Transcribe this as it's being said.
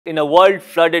In a world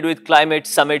flooded with climate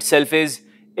summit selfies,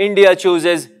 India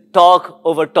chooses talk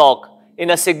over talk. In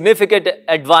a significant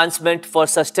advancement for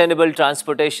sustainable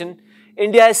transportation,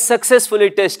 India has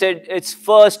successfully tested its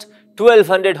first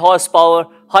 1200 horsepower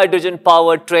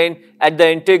hydrogen-powered train at the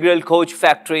Integral Coach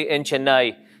factory in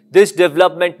Chennai. This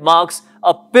development marks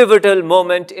a pivotal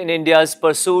moment in India's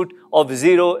pursuit of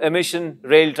zero-emission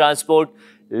rail transport,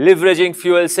 leveraging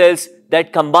fuel cells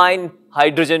that combine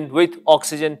hydrogen with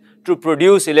oxygen to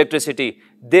produce electricity,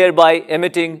 thereby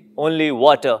emitting only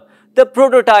water. The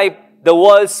prototype, the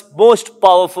world's most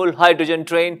powerful hydrogen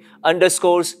train,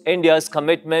 underscores India's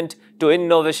commitment to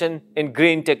innovation in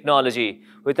green technology.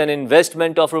 With an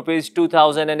investment of Rs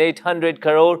 2,800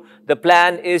 crore, the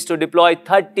plan is to deploy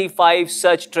 35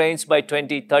 such trains by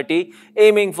 2030,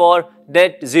 aiming for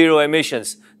net zero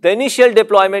emissions. The initial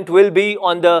deployment will be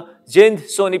on the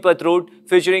Jind-Sonipat route,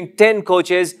 featuring 10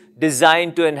 coaches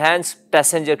designed to enhance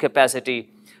passenger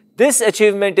capacity. This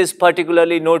achievement is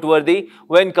particularly noteworthy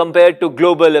when compared to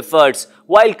global efforts.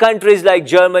 While countries like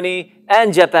Germany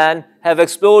and Japan have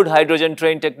explored hydrogen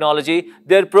train technology,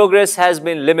 their progress has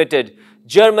been limited.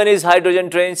 Germany's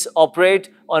hydrogen trains operate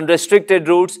on restricted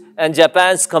routes, and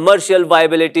Japan's commercial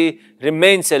viability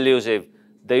remains elusive.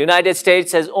 The United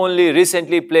States has only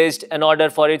recently placed an order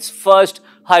for its first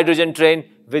hydrogen train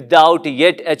without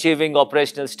yet achieving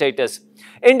operational status.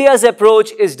 India's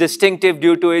approach is distinctive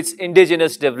due to its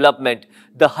indigenous development.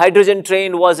 The hydrogen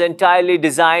train was entirely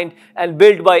designed and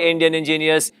built by Indian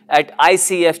engineers at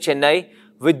ICF Chennai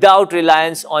without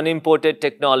reliance on imported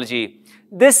technology.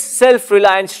 This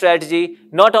self-reliant strategy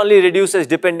not only reduces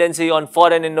dependency on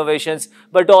foreign innovations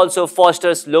but also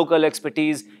fosters local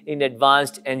expertise in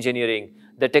advanced engineering.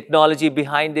 The technology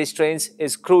behind these trains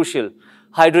is crucial.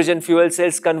 Hydrogen fuel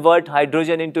cells convert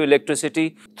hydrogen into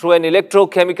electricity through an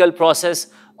electrochemical process,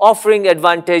 offering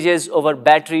advantages over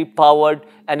battery-powered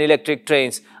and electric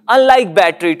trains. Unlike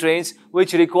battery trains,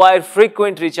 which require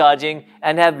frequent recharging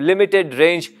and have limited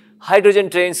range, hydrogen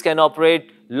trains can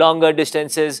operate longer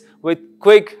distances with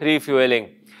quick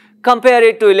refueling. Compare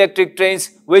it to electric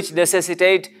trains, which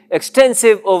necessitate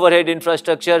extensive overhead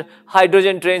infrastructure.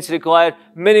 Hydrogen trains require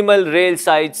minimal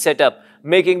rail-side setup,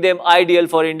 making them ideal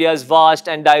for India's vast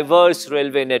and diverse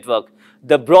railway network.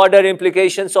 The broader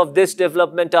implications of this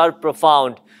development are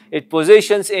profound. It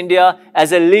positions India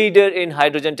as a leader in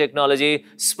hydrogen technology,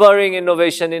 spurring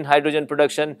innovation in hydrogen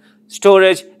production,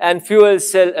 storage, and fuel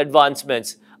cell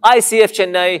advancements. ICF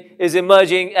Chennai is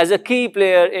emerging as a key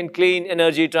player in clean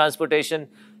energy transportation,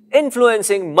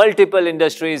 influencing multiple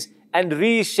industries and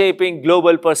reshaping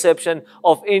global perception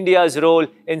of India's role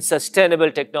in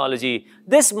sustainable technology.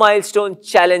 This milestone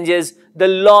challenges the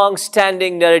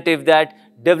long-standing narrative that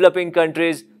developing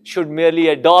countries should merely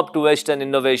adopt Western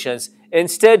innovations.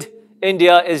 Instead,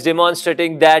 India is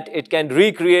demonstrating that it can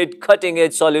recreate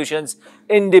cutting-edge solutions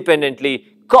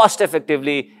independently,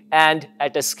 cost-effectively, and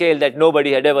at a scale that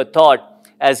nobody had ever thought.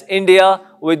 As India,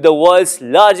 with the world's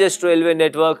largest railway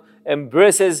network,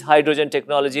 embraces hydrogen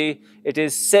technology, it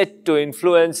is set to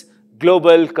influence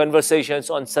global conversations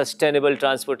on sustainable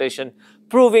transportation,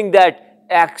 proving that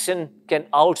action can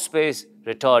outpace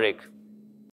rhetoric.